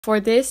For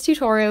this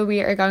tutorial,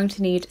 we are going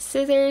to need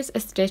scissors,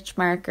 a stitch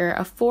marker,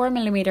 a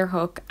 4mm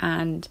hook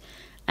and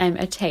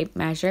a tape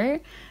measure,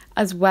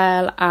 as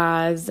well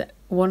as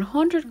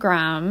 100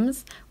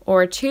 grams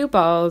or 2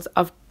 balls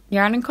of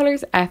Yarn &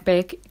 Colours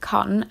Epic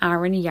Cotton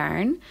Aran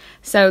yarn.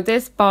 So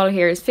this ball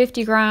here is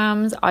 50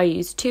 grams. I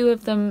used 2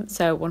 of them,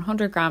 so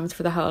 100 grams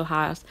for the whole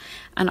hat.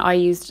 And I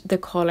used the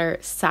colour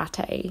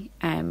Satay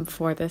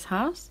for this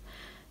hat.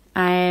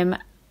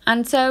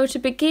 And so to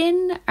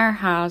begin our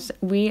hat,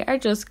 we are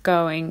just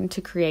going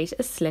to create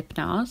a slip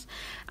knot.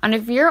 And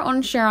if you're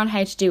unsure on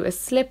how to do a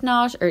slip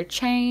knot or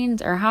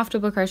chains or half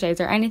double crochets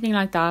or anything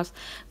like that,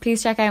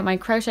 please check out my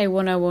Crochet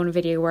 101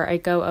 video where I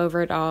go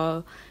over it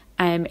all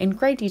in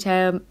great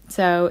detail.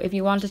 So if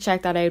you want to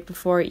check that out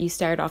before you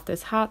start off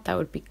this hat, that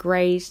would be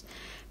great,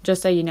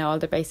 just so you know all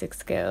the basic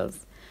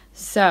skills.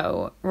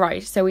 So,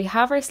 right, so we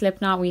have our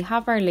slip knot, we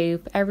have our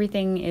loop,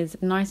 everything is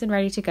nice and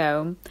ready to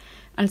go.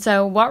 And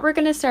so what we're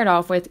going to start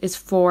off with is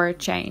 4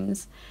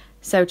 chains.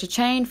 So to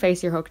chain,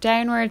 face your hook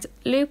downwards,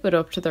 loop it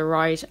up to the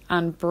right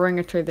and bring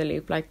it through the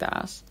loop like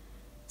that.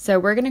 So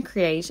we're going to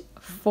create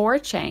 4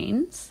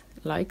 chains,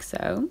 like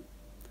so.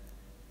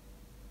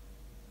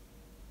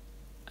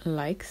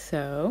 Like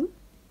so.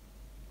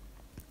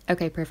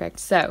 Okay, perfect.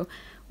 So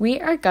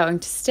we are going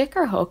to stick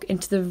our hook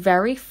into the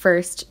very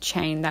first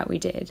chain that we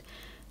did.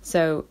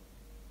 So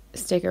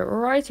stick it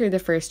right through the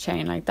first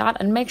chain like that,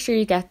 and make sure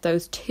you get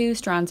those 2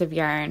 strands of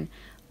yarn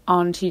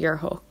onto your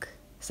hook.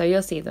 So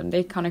you'll see them,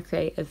 they kind of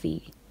create a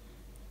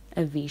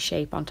V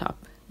shape on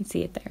top. You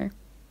see it there.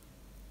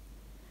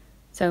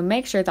 So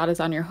make sure that is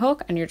on your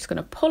hook, and you're just going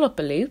to pull up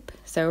a loop.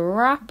 So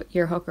wrap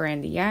your hook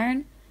around the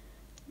yarn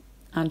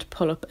and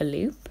pull up a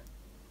loop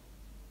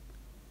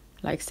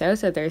like so.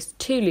 So there's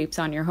 2 loops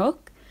on your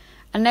hook,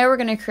 and now we're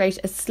going to create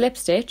a slip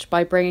stitch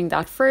by bringing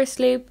that first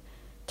loop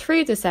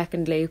through the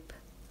second loop,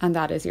 and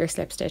that is your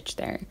slip stitch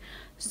there.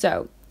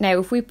 So now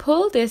if we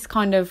pull this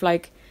kind of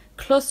like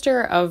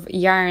cluster of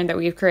yarn that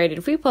we've created,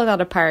 if we pull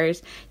that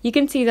apart, you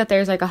can see that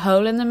there's like a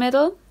hole in the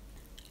middle,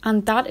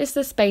 and that is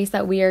the space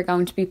that we are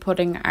going to be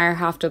putting our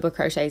half double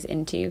crochets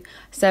into.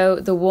 So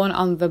the one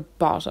on the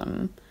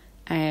bottom,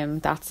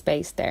 that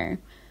space there.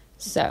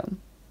 So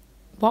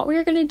what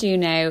we're going to do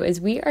now is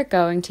we are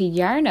going to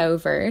yarn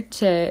over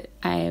to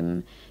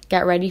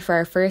get ready for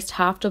our first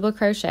half double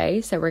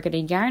crochet. So we're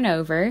going to yarn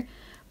over,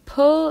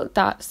 pull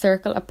that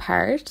circle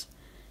apart,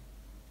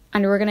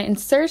 and we're going to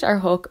insert our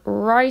hook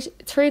right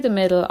through the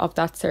middle of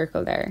that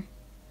circle there.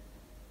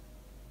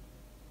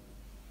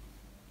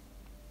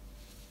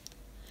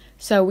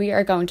 So we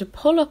are going to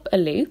pull up a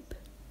loop,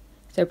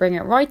 so bring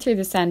it right through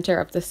the center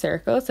of the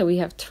circle. So we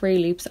have 3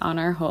 loops on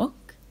our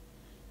hook.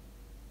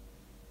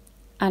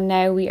 And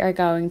now we are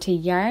going to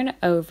yarn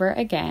over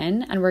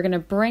again, and we're going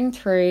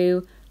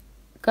to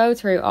go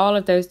through all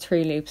of those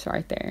 3 loops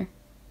right there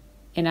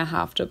in a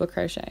half double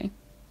crochet.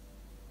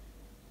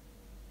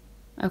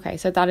 Okay,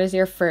 so that is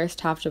your first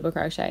half double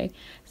crochet.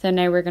 So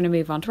now we're going to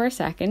move on to our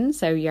second.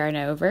 So yarn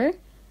over,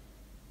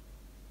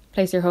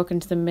 place your hook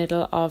into the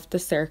middle of the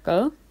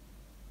circle.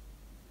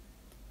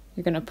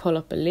 You're going to pull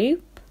up a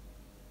loop,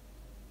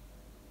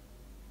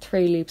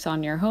 3 loops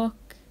on your hook.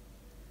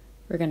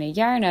 We're going to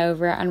yarn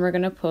over, and we're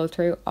going to pull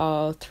through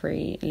all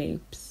 3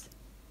 loops.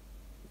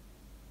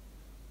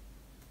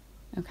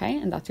 Okay,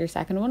 and that's your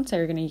second one. So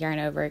you're going to yarn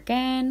over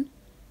again,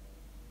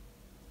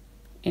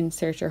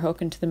 insert your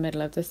hook into the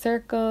middle of the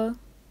circle.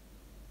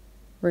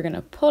 We're going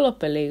to pull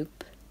up a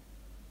loop.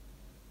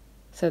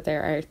 So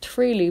there are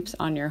 3 loops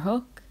on your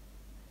hook.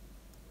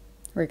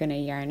 We're going to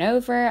yarn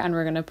over, and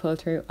we're going to pull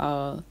through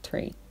all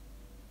 3.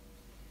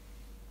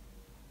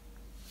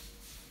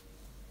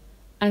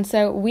 And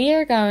so we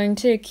are going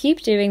to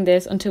keep doing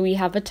this until we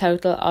have a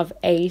total of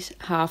 8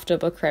 half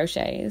double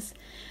crochets.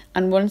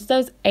 And once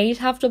those 8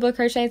 half double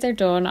crochets are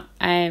done,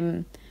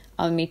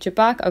 I'll meet you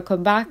back, I'll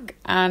come back,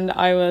 and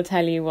I will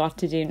tell you what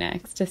to do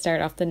next to start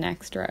off the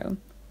next row.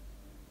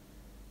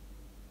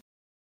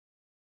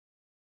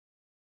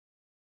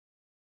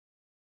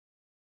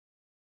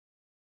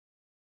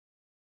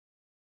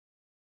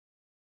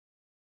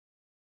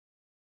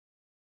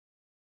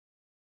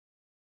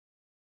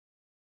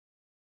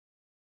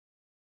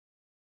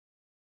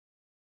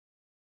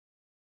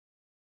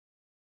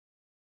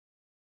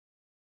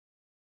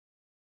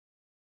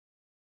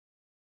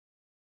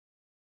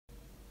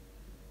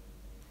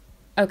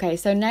 Okay,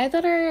 so now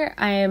that our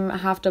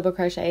half double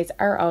crochets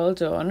are all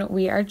done,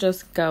 we are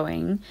just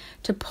going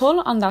to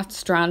pull on that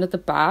strand at the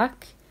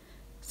back.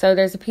 So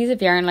there's a piece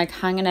of yarn like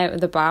hanging out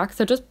of the back,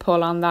 so just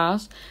pull on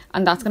that,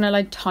 and that's going to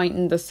like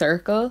tighten the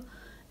circle,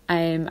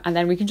 and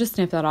then we can just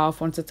snip that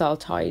off once it's all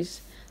tight,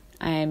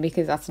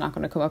 because that's not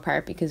going to come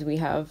apart because we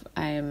have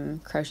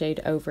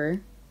crocheted over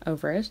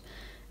it.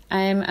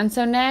 And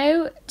so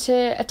now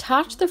to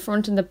attach the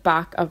front and the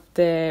back of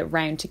the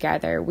round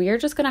together, we are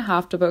just going to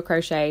half double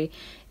crochet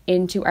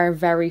into our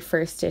very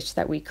first stitch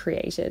that we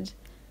created.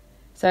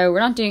 So we're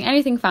not doing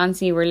anything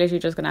fancy, we're literally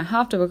just going to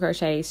half double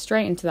crochet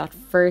straight into that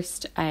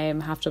first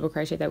half double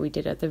crochet that we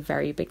did at the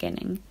very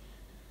beginning.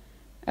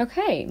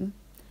 Okay,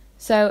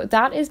 So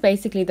that is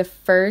basically the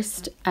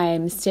first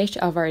stitch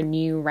of our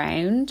new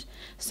round.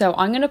 So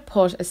I'm going to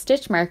put a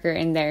stitch marker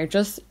in there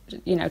just,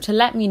 to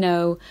let me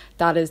know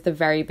that is the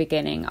very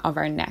beginning of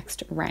our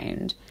next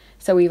round.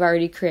 So we've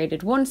already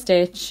created one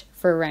stitch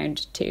for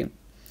round 2.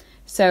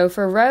 So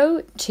for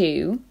row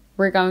 2,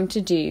 we're going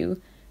to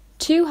do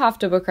 2 half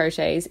double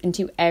crochets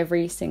into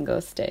every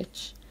single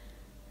stitch.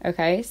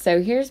 Okay,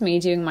 so here's me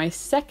doing my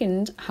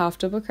second half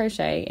double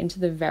crochet into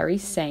the very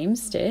same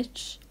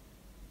stitch,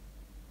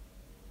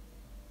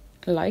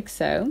 like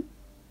so.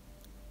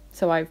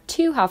 So I have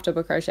 2 half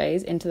double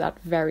crochets into that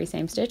very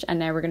same stitch, and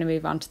now we're going to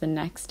move on to the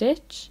next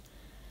stitch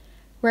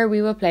where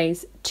we will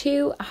place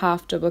 2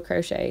 half double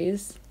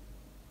crochets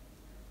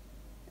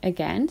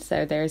again.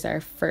 So there's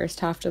our first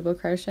half double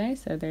crochet,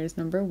 so there's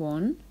number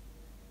 1,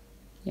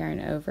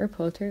 yarn over,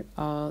 pull through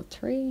all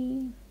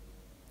 3.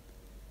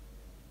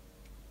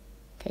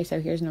 Okay, so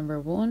here's number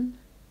 1,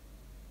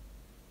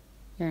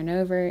 yarn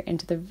over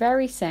into the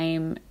very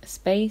same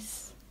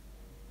space,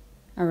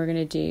 and we're going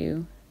to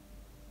do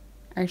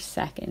our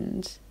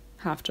second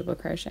half double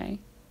crochet.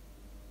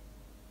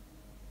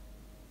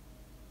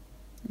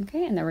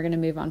 Okay, and then we're going to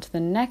move on to the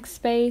next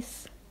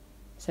space,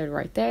 so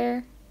right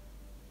there,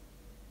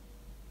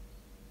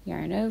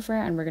 yarn over,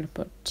 and we're going to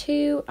put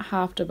 2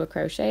 half double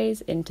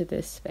crochets into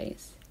this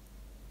space.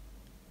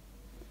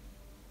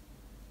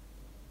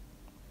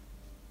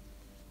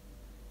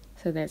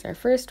 So there's our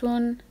first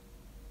one,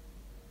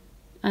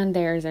 and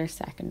there's our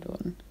second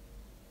one.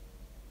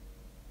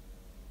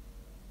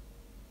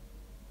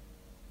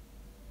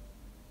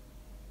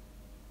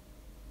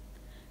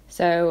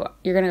 So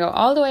you're going to go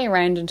all the way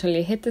around until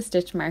you hit the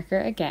stitch marker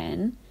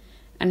again.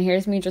 And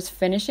here's me just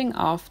finishing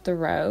off the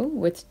row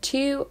with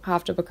 2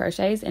 half double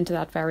crochets into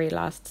that very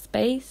last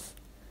space.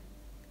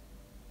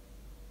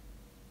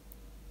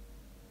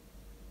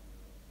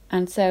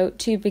 And so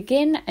to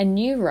begin a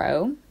new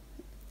row,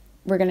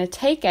 we're going to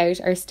take out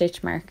our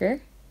stitch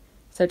marker.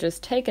 So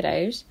just take it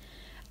out,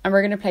 and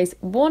we're going to place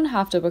 1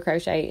 half double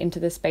crochet into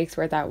the space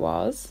where that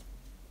was.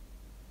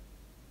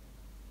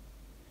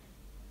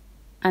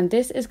 And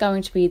this is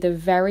going to be the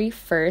very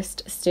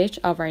first stitch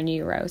of our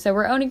new row. So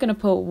we're only going to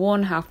put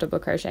 1 half double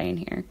crochet in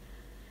here.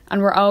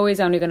 And we're always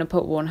only going to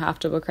put 1 half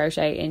double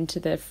crochet into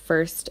the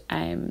first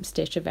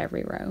stitch of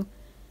every row,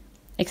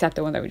 except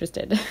the one that we just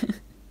did.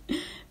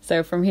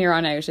 So from here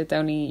on out, it's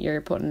only you're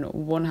putting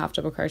 1 half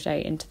double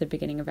crochet into the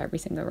beginning of every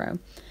single row.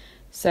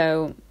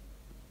 So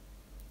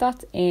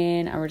that's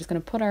in, and we're just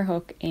going to put our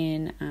hook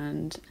in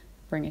and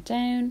bring it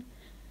down.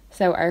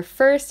 So our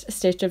first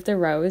stitch of the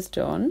row is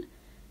done,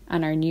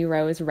 and our new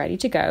row is ready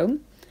to go.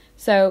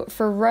 So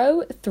for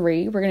row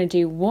 3, we're going to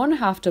do 1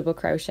 half double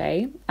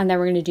crochet, and then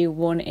we're going to do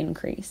 1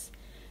 increase.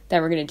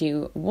 Then we're going to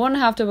do 1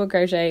 half double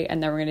crochet,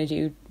 and then we're going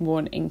to do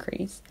 1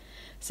 increase.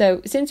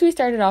 So since we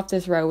started off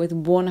this row with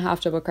 1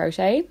 half double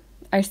crochet,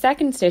 our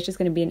second stitch is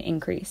going to be an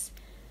increase.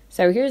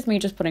 So here's me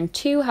just putting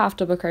 2 half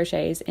double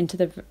crochets into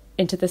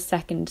the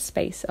second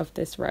space of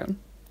this row.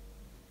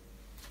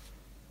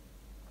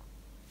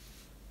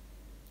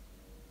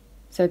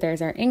 So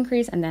there's our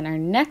increase, and then our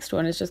next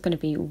one is just going to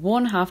be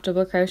 1 half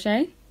double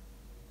crochet.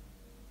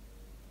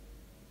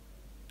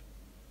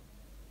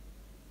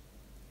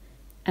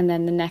 And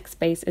then the next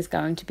space is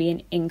going to be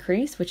an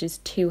increase, which is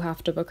 2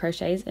 half double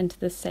crochets into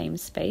the same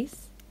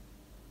space.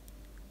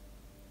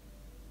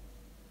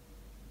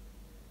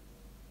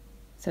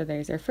 So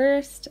there's our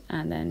first,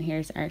 and then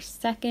here's our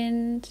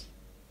second.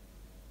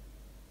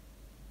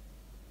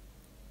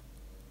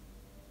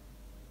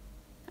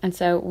 And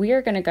so we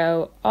are going to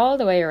go all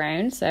the way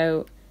around.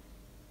 So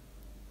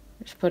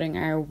we're just putting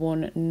our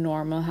 1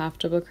 normal half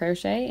double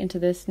crochet into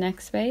this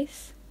next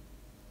space.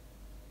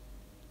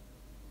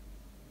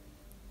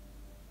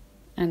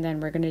 And then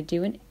we're going to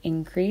do an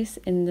increase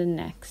in the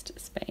next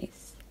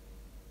space.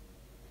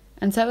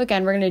 And so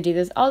again, we're going to do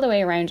this all the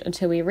way around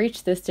until we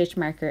reach the stitch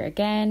marker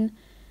again.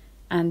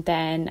 And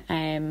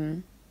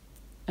then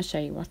I'll show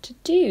you what to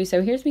do.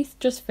 So here's me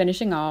just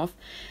finishing off.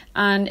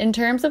 And in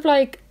terms of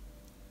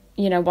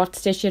what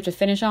stitch you have to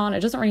finish on, it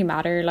doesn't really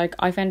matter.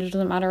 I found it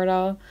doesn't matter at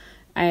all.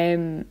 I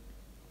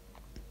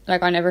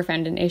never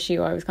found an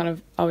issue. I was kind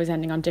of always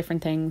ending on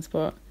different things,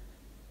 but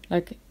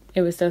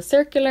it was still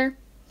circular,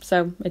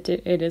 so it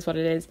is what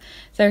it is.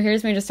 So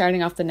here's me just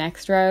starting off the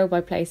next row by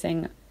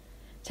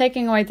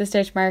taking away the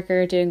stitch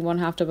marker, doing 1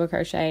 half double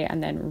crochet,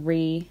 and then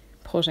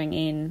putting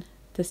in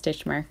the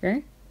stitch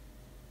marker.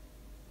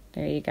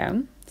 There you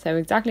go. So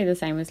exactly the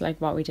same as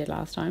what we did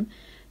last time.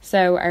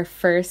 So our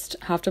first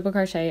half double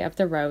crochet of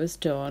the row is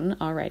done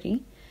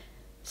already.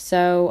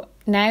 So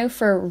now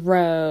for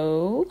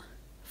row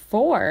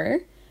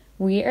 4,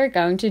 we are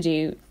going to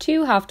do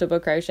 2 half double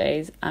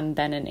crochets and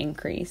then an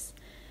increase.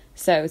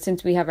 So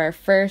since we have our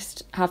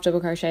first half double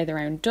crochet of the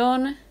round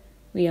done,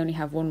 we only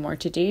have 1 more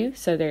to do.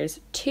 So there's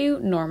 2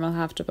 normal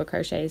half double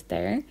crochets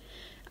there.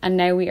 And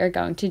now we are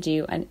going to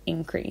do an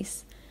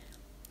increase.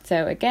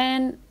 So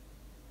again,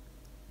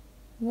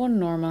 1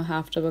 normal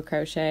half double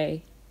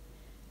crochet,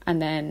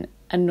 and then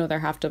another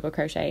half double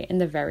crochet in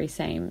the very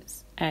same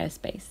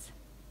space.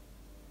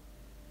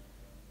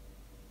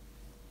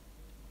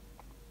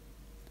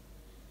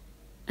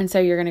 And so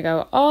you're going to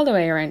go all the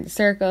way around the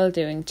circle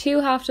doing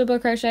 2 half double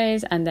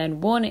crochets and then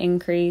 1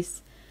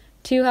 increase,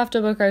 2 half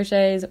double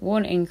crochets,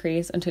 1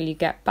 increase until you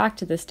get back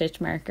to the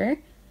stitch marker.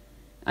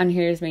 And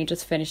here's me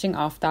just finishing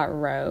off that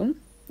row.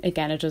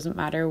 Again, it doesn't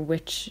matter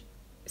which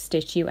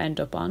stitch you end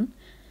up on.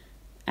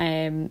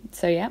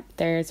 So yeah,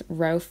 there's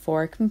row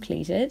 4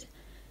 completed.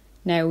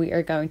 Now we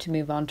are going to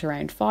move on to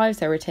round 5.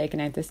 So we're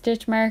taking out the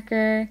stitch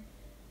marker,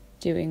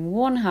 doing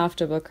 1 half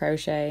double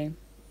crochet,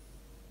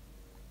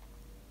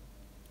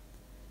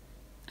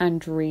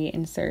 and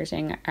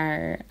reinserting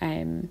our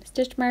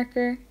stitch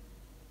marker,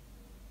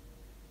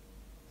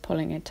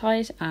 pulling it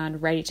tight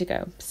and ready to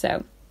go.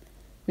 So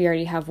we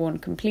already have 1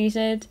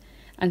 completed,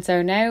 and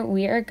so now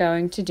we are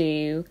going to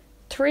do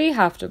 3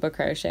 half double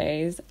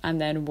crochets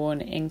and then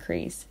 1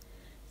 increase.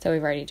 So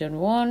we've already done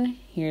 1,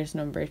 here's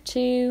number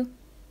 2,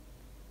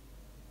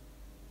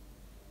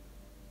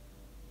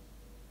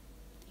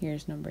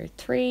 here's number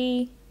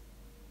 3,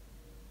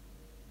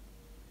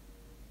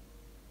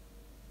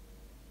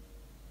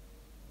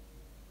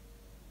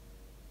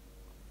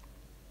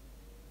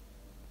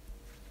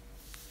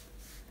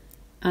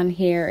 and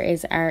here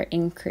is our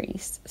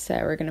increase. So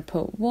we're going to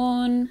put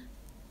 1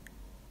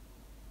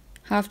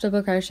 half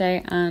double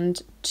crochet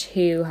and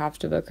 2 half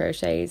double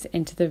crochets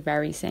into the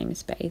very same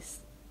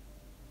space.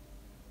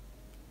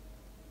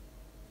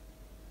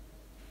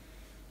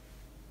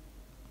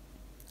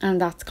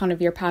 And that's kind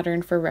of your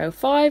pattern for row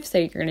 5. So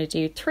you're going to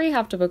do 3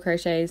 half double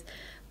crochets,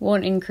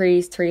 1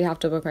 increase, 3 half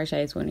double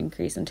crochets, 1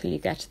 increase until you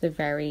get to the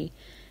very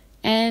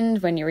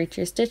end when you reach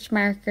your stitch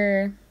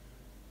marker.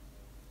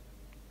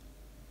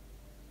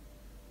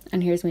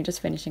 And here's me just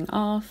finishing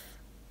off.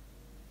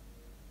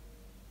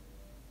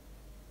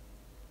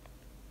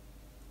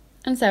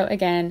 And so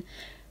again,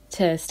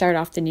 to start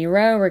off the new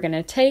row, we're going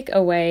to take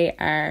away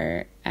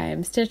our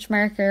stitch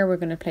marker. We're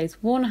going to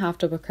place 1 half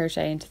double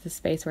crochet into the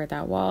space where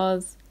that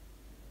was.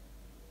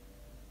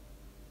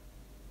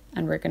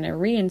 And we're going to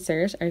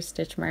reinsert our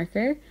stitch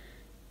marker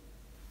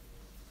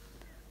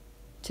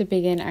to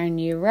begin our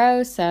new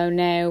row. So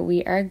now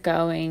we are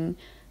going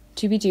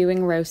to be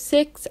doing row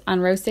 6,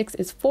 and row 6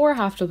 is 4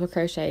 half double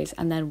crochets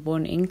and then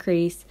 1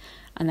 increase,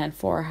 and then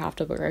 4 half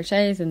double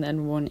crochets and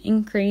then 1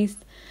 increase.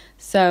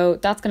 So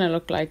that's going to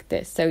look like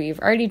this. So you've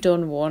already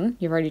done 1,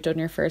 you've already done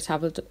your first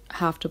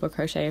half double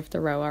crochet of the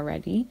row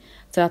already.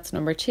 So that's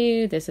number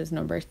 2. This is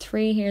number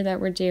 3 here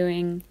that we're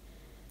doing,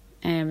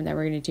 and then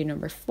we're going to do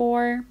number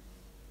 4.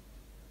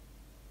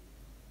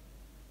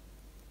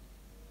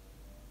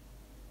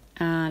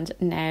 And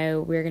now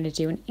we're going to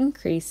do an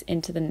increase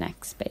into the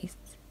next space.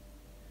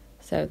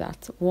 So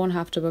that's 1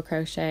 half double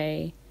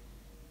crochet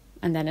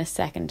and then a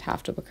second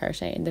half double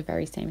crochet in the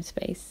very same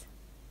space.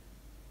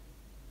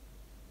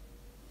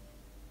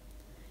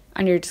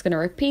 And you're just going to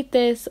repeat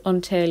this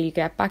until you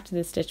get back to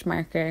the stitch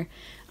marker,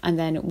 and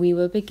then we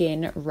will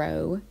begin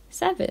row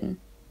 7.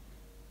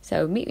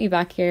 So meet me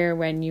back here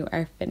when you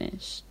are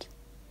finished.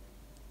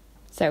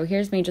 So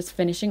here's me just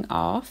finishing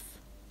off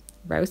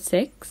row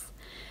 6.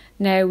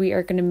 Now we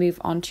are going to move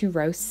on to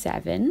row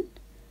 7.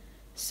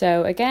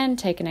 So again,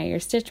 taking out your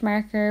stitch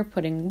marker,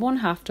 putting 1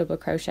 half double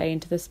crochet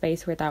into the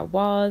space where that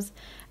was,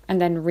 and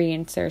then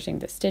reinserting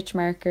the stitch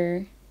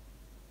marker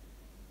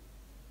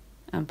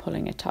and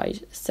pulling it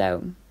tight.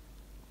 So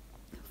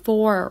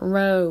for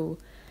row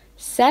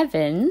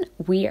 7,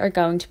 we are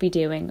going to be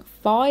doing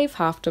 5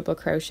 half double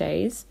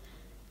crochets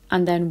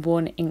and then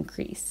 1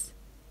 increase.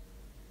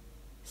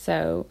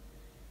 So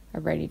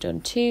I've already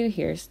done 2,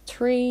 here's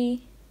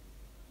 3,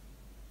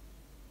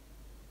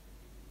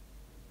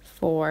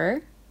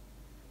 4,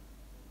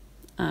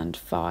 and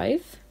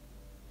 5.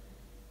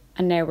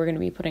 And now we're going to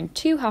be putting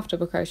 2 half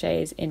double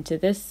crochets into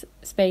this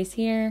space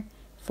here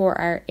for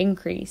our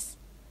increase.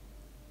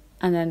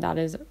 And then that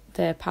is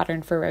the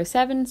pattern for row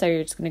 7. So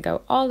you're just going to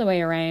go all the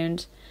way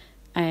around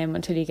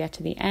until you get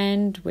to the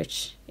end,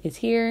 which is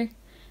here.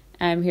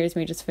 Here's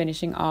me just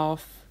finishing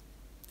off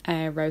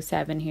row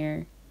 7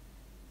 here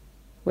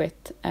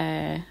with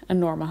a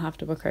normal half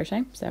double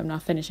crochet. So I'm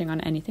not finishing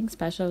on anything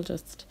special,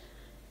 just,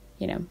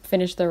 you know,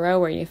 finish the row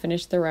where you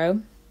finish the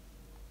row.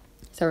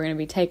 So we're going to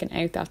be taking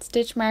out that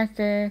stitch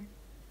marker,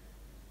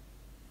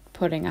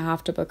 putting a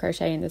half double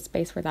crochet in the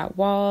space where that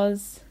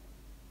was,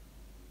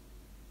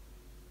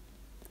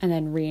 and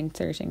then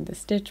reinserting the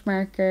stitch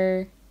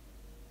marker,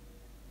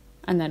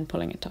 and then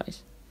pulling it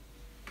tight.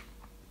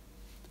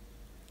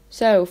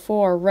 So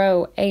for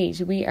row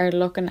 8, we are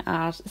looking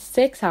at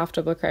 6 half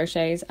double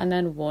crochets and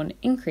then 1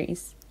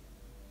 increase.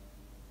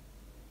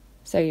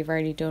 So you've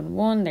already done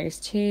 1, there's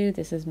 2,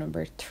 this is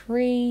number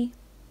 3.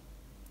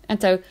 And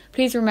so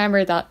please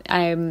remember that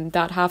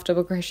that half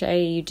double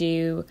crochet you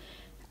do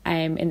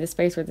in the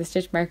space where the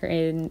stitch marker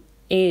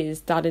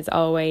that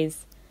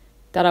always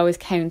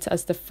counts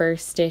as the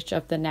first stitch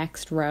of the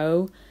next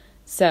row.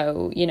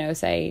 So, you know,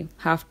 say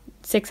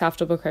 6 half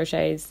double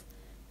crochets,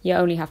 you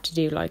only have to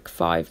do like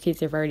 5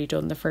 because you've already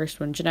done the first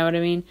one. Do you know what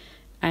I mean?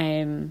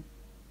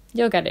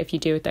 You'll get it if you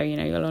do it though, you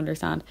know, you'll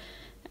understand.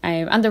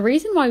 And the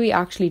reason why we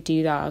actually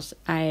do that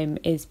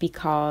is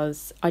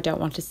because I don't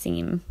want a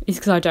seam. It's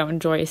because I don't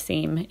enjoy a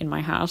seam in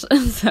my hat.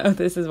 So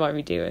this is why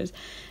we do it.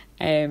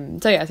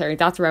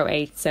 That's row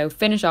 8. So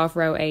finish off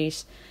row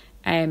 8,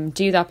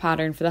 do that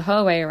pattern for the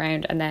whole way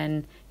around, and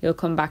then you'll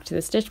come back to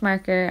the stitch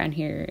marker, and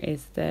here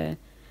is the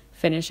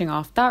finishing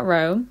off that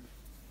row.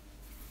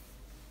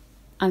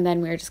 And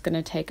then we're just going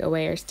to take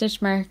away our stitch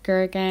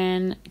marker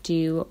again,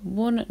 do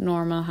 1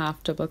 normal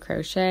half double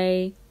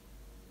crochet,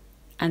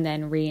 and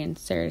then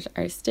reinsert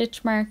our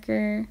stitch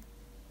marker.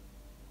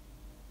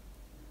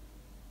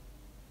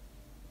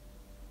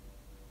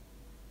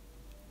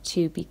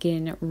 To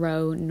begin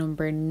row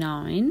number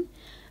 9.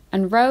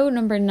 And row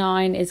number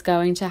 9 is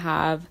going to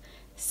have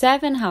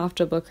 7 half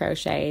double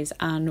crochets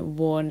and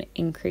 1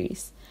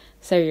 increase.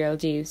 So you'll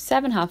do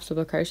 7 half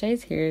double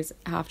crochets. Here's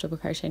half double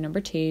crochet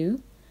number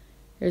 2.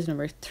 Here's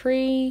number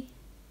 3,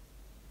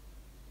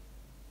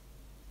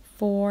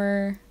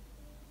 4,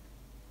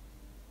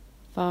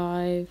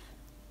 5,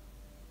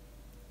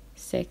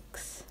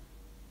 6,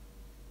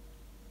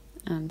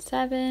 and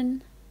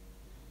 7.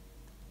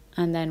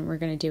 And then we're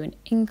going to do an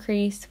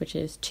increase, which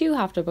is 2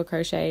 half double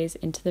crochets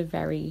into the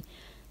very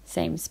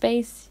same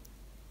space.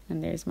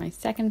 And there's my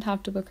second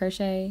half double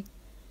crochet.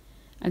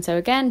 And so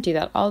again, do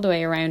that all the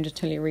way around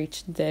until you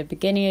reach the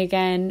beginning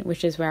again,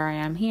 which is where I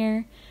am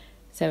here.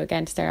 So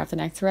again, to start off the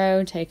next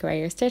row, take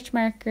away your stitch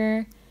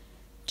marker,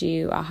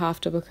 do a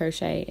half double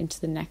crochet into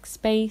the next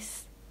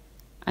space,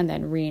 and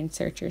then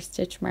reinsert your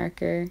stitch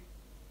marker.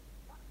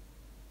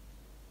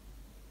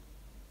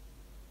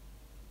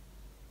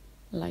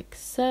 Like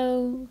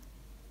so.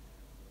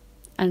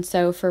 And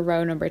so for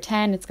row number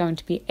 10, it's going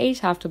to be 8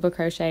 half double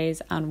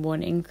crochets and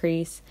 1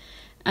 increase.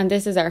 And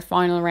this is our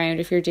final round.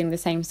 If you're doing the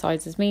same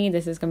size as me,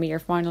 this is going to be your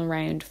final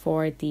round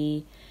for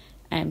the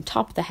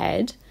top of the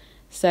head.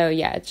 So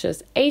yeah, it's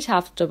just 8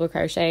 half double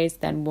crochets,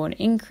 then 1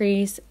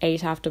 increase,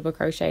 8 half double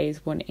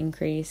crochets, 1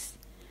 increase,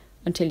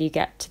 until you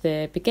get to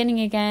the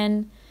beginning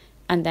again.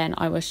 And then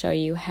I will show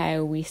you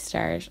how we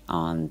start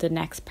on the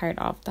next part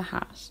of the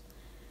hat.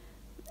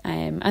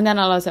 And then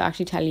I'll also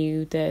actually tell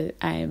you the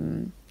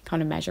kind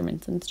of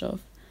measurements and stuff.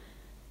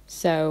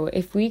 So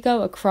if we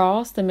go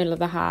across the middle of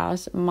the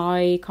hat,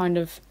 my kind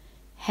of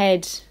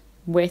head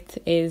width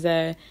is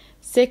a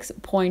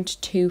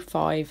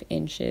 6.25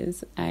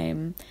 inches.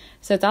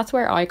 So that's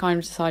where I kind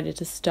of decided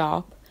to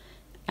stop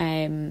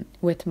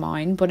with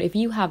mine. But if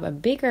you have a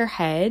bigger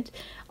head,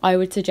 I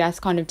would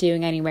suggest kind of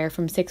doing anywhere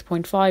from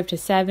 6.5 to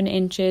 7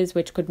 inches,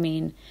 which could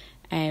mean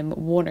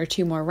 1 or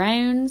 2 more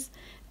rounds.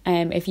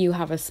 If you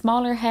have a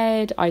smaller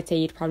head, I'd say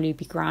you'd probably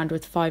be grand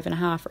with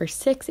 5.5 or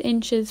 6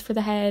 inches for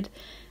the head.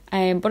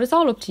 But it's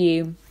all up to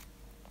you.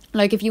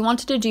 Like if you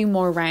wanted to do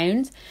more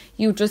rounds,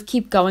 you just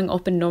keep going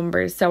up in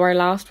numbers. So our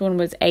last one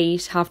was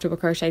 8 half double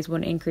crochets,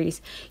 1 increase.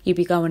 You'd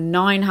be going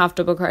 9 half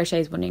double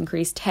crochets, 1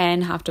 increase,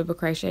 10 half double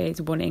crochets,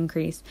 1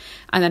 increase.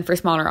 And then for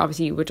smaller,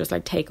 obviously you would just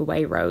like take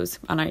away rows,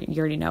 and you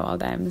already know all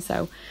them.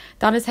 So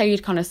that is how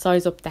you'd kind of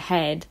size up the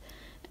head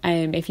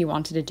if you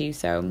wanted to do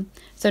so.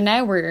 So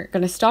now we're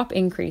going to stop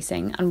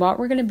increasing, and what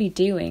we're going to be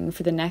doing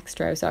for the next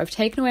row. So I've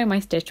taken away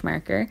my stitch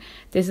marker.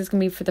 This is going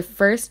to be for the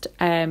first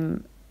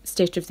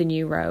stitch of the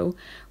new row.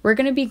 We're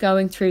going to be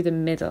going through the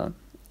middle,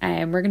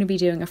 and we're going to be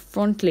doing a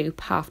front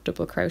loop half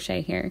double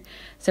crochet here.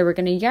 So we're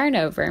going to yarn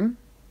over, and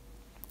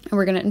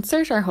we're going to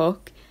insert our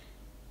hook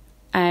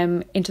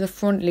into the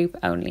front loop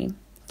only,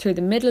 through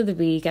the middle of the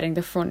V, getting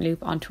the front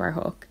loop onto our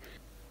hook.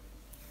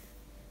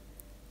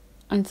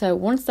 And so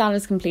once that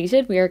is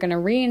completed, we are going to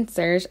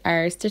reinsert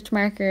our stitch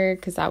marker,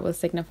 because that will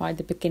signify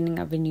the beginning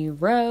of a new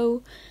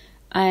row.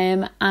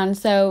 And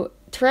so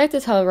throughout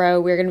this whole row,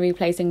 we're going to be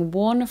placing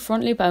 1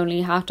 front loop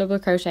only half double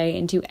crochet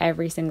into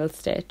every single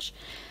stitch.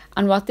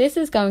 And what this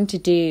is going to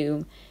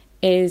do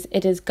is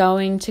it is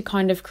going to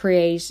kind of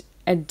create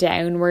a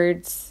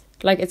downwards,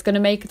 like it's going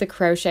to make the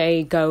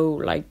crochet go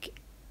like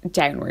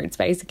downwards,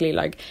 basically.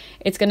 Like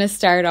it's going to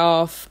start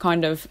off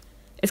kind of,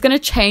 it's going to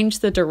change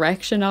the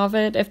direction of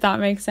it, if that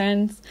makes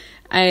sense.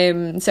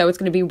 So it's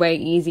going to be way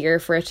easier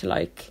for it to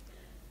like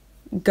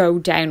go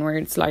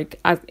downwards, like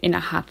as in a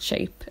hat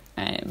shape.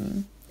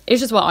 It's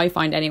just what I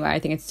find anyway. I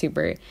think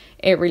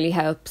it really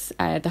helps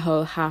the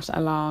whole hat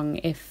along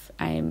if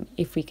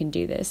we can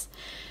do this.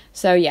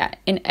 So yeah,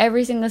 in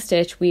every single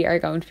stitch we are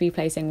going to be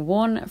placing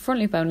 1 front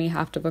loop only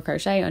half double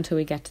crochet until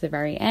we get to the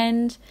very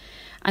end.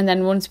 And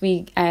then once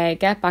we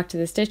get back to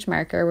the stitch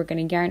marker, we're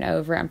going to yarn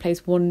over and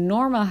place 1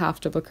 normal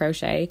half double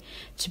crochet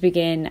to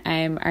begin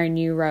our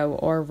new row,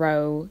 or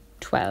row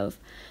 12.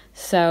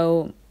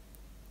 So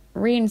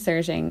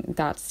reinserting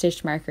that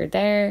stitch marker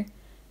there.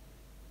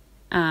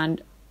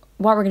 And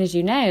what we're going to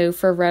do now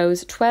for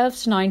rows 12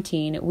 to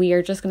 19, we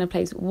are just going to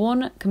place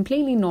 1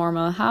 completely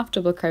normal half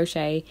double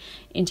crochet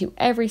into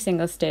every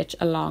single stitch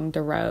along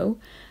the row.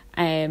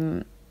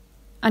 And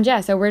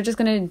yeah, so we're just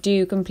going to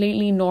do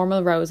completely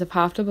normal rows of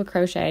half double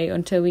crochet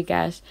until we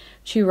get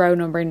to row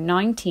number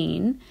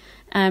 19.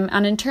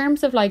 And in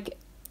terms of like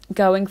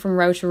going from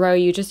row to row,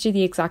 you just do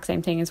the exact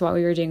same thing as what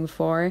we were doing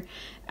before.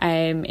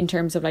 In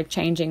terms of like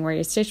changing where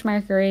your stitch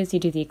marker is, you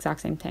do the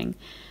exact same thing.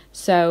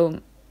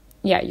 So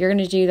yeah, you're going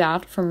to do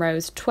that from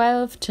rows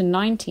 12 to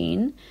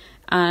 19,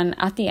 and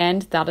at the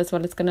end that is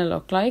what it's going to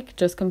look like,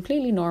 just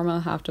completely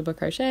normal half double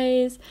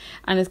crochets,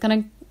 and it's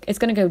going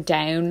to go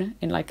down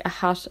in like a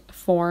hat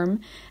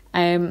form,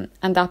 and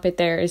that bit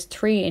there is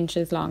 3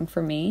 inches long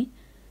for me.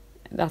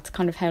 That's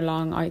kind of how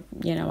long I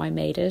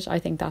made it. I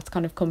think that's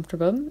kind of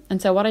comfortable.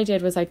 And so what I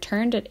did was I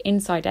turned it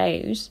inside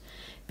out,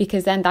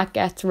 because then that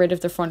gets rid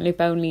of the front loop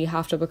only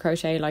half double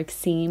crochet like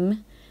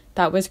seam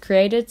that was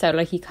created, so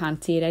like you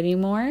can't see it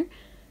anymore,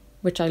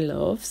 which I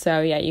love.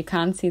 So yeah, you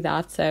can't see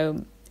that,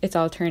 so it's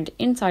all turned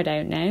inside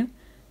out now.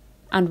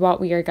 And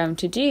what we are going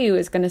to do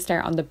is going to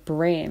start on the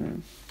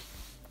brim.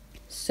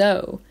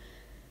 So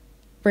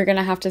we're going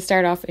to have to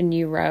start off a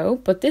new row,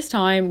 but this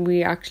time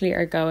we actually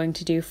are going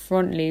to do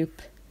front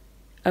loop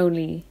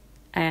only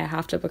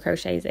half double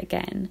crochets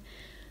again.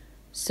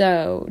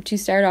 So to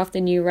start off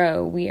the new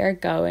row, we are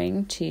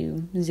going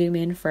to zoom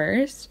in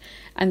first,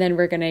 and then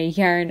we're going to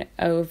yarn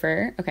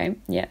over. Okay,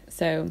 yeah,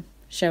 so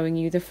showing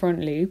you the front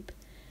loop.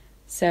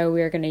 So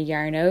we're going to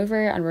yarn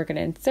over and we're going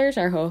to insert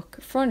our hook,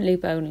 front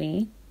loop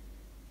only,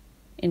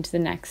 into the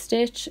next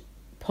stitch,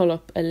 pull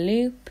up a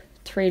loop,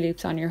 3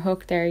 loops on your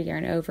hook there,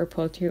 yarn over,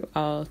 pull through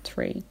all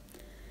 3.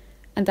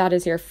 And that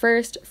is your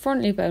first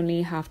front loop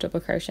only half double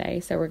crochet.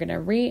 So we're going to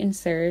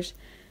reinsert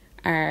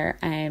our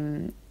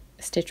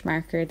stitch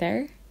marker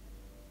there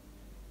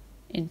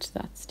into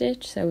that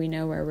stitch so we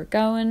know where we're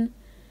going.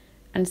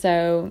 And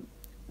so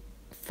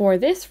for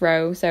this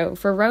row, so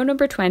for row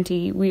number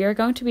 20, we are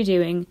going to be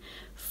doing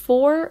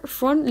 4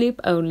 front loop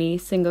only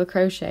single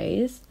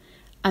crochets,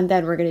 and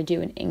then we're going to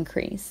do an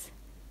increase.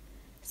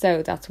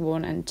 So that's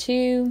 1 and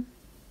 2,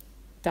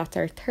 that's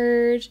our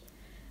third,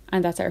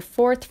 and that's our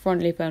 4th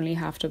front loop only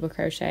half double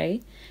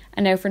crochet.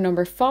 And now for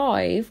number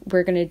 5,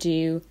 we're going to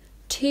do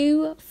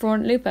 2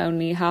 front loop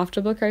only half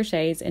double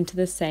crochets into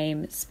the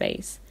same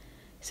space.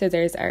 So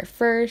there's our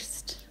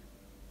first,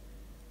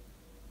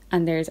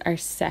 and there's our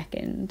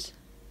second.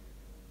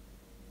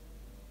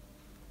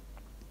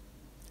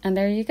 And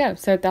there you go.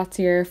 So that's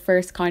your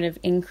first kind of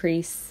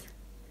increase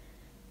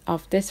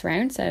of this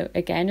round. So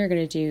again, you're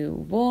going to do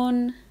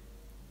 1,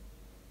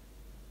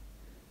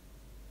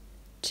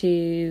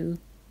 2,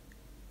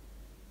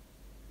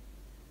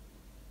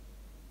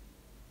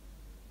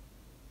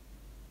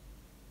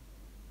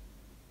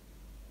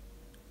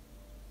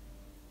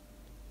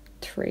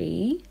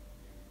 3,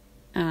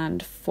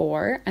 and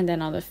 4, and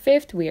then on the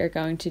 5th we are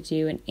going to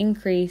do an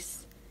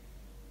increase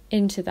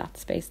into that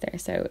space there.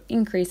 So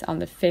increase on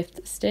the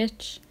 5th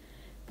stitch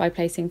by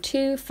placing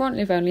 2 front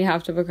loop only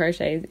half double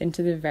crochets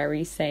into the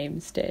very same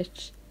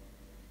stitch.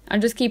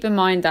 And just keep in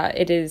mind that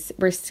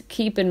we're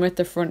keeping with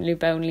the front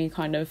loop only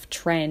kind of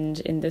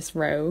trend in this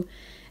row,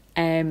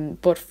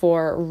 but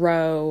for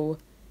row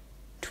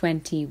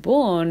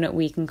 21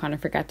 we can kind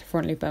of forget the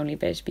front loop only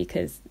bit,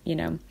 because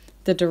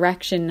the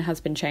direction has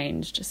been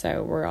changed,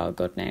 so we're all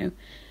good now.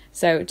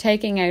 So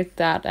taking out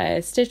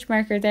that stitch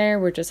marker there,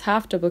 we're just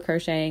half double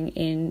crocheting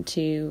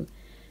into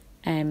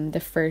the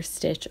first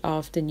stitch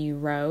of the new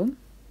row.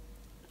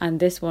 And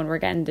this one we're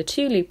getting the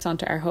 2 loops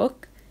onto our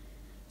hook.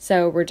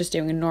 So we're just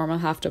doing a normal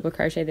half double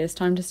crochet this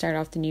time to start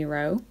off the new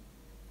row.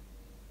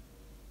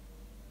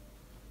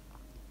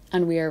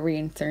 And we are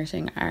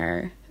reinserting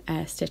our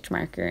stitch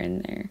marker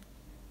in there.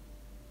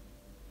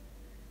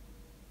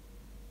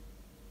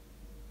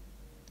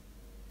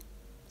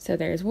 So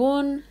there's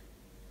 1,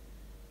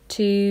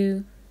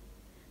 2,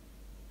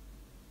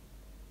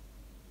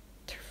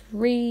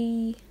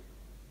 3,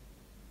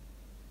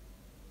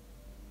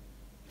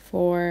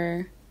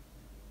 4,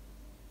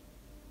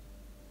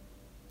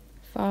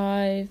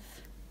 5,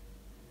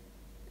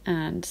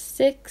 and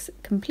 6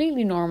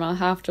 completely normal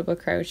half double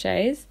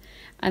crochets,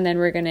 and then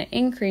we're going to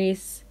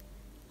increase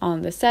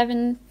on the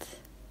 7th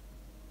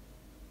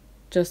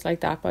just like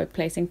that by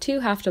placing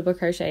 2 half double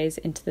crochets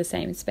into the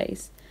same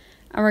space.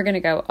 And we're going to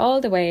go all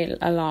the way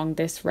along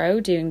this row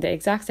doing the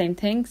exact same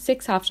thing,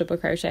 6 half double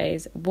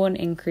crochets, 1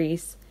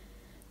 increase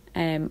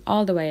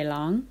all the way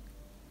along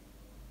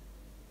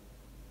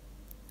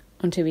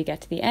until we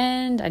get to the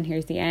end. And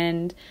here's the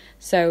end.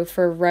 So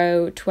for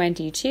row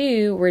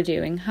 22 we're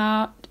doing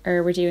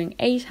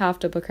 8 half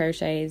double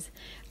crochets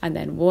and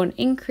then 1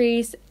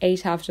 increase,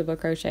 8 half double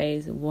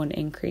crochets, 1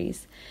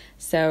 increase.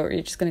 So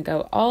you're just going to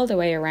go all the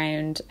way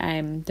around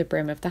the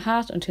brim of the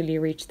hat until you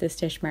reach the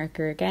stitch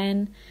marker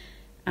again.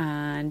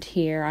 And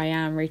here I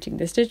am reaching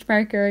the stitch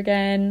marker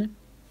again.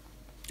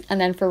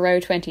 And then for row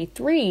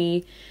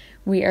 23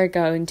 we are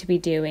going to be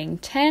doing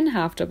 10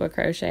 half double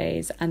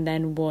crochets and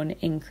then 1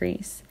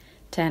 increase,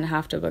 10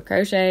 half double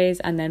crochets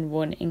and then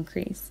 1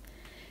 increase.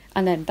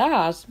 And then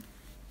that,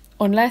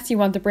 unless you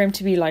want the brim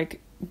to be like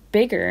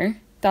bigger,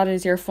 that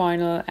is your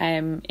final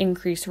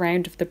increase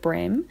round of the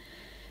brim.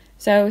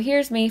 So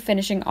here's me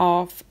finishing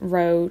off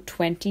row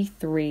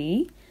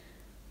 23.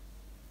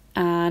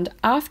 And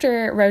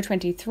after row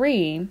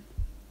 23,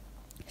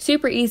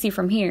 super easy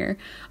from here.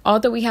 All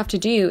that we have to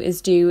do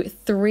is do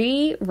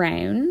 3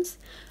 rounds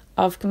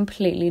of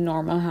completely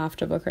normal half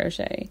double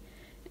crochet.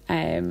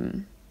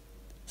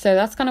 So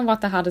that's kind of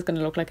what the hat is going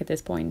to look like at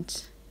this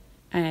point.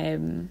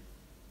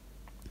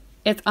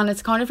 It's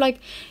kind of like,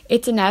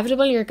 it's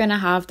inevitable you're going to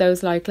have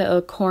those like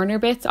little corner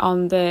bits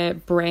on the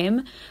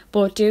brim,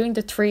 but doing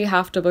the 3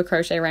 half double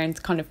crochet rounds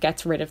kind of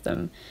gets rid of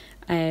them.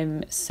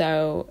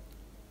 So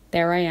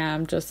there I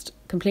am, just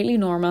completely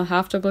normal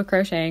half double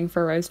crocheting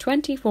for rows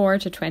 24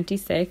 to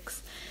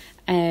 26.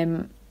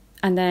 And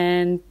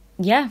then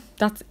yeah,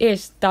 that's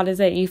it. That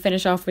is it. You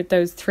finish off with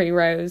those 3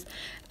 rows.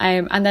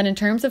 And then in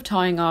terms of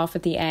tying off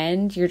at the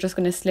end, you're just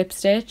going to slip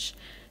stitch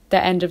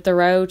the end of the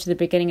row to the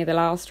beginning of the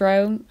last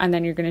row, and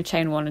then you're going to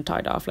chain 1 and tie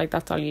it off. Like,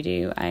 that's all you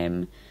do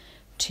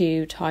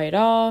to tie it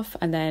off.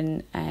 And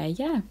then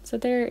yeah, so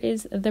there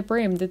is the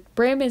brim. The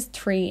brim is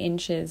 3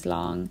 inches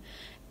long.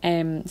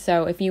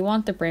 So if you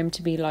want the brim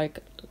to be like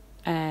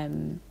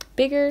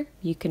bigger,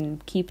 you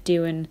can keep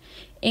doing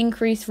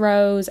increase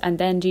rows and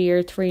then do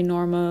your 3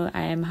 normal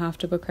half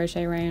double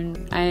crochet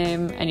round.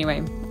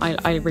 Anyway,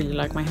 I really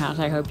like my hat.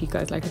 I hope you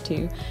guys like it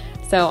too.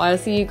 So I'll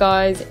see you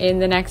guys in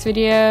the next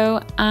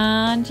video,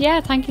 and yeah,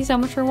 thank you so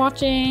much for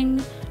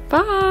watching.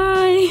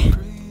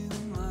 Bye.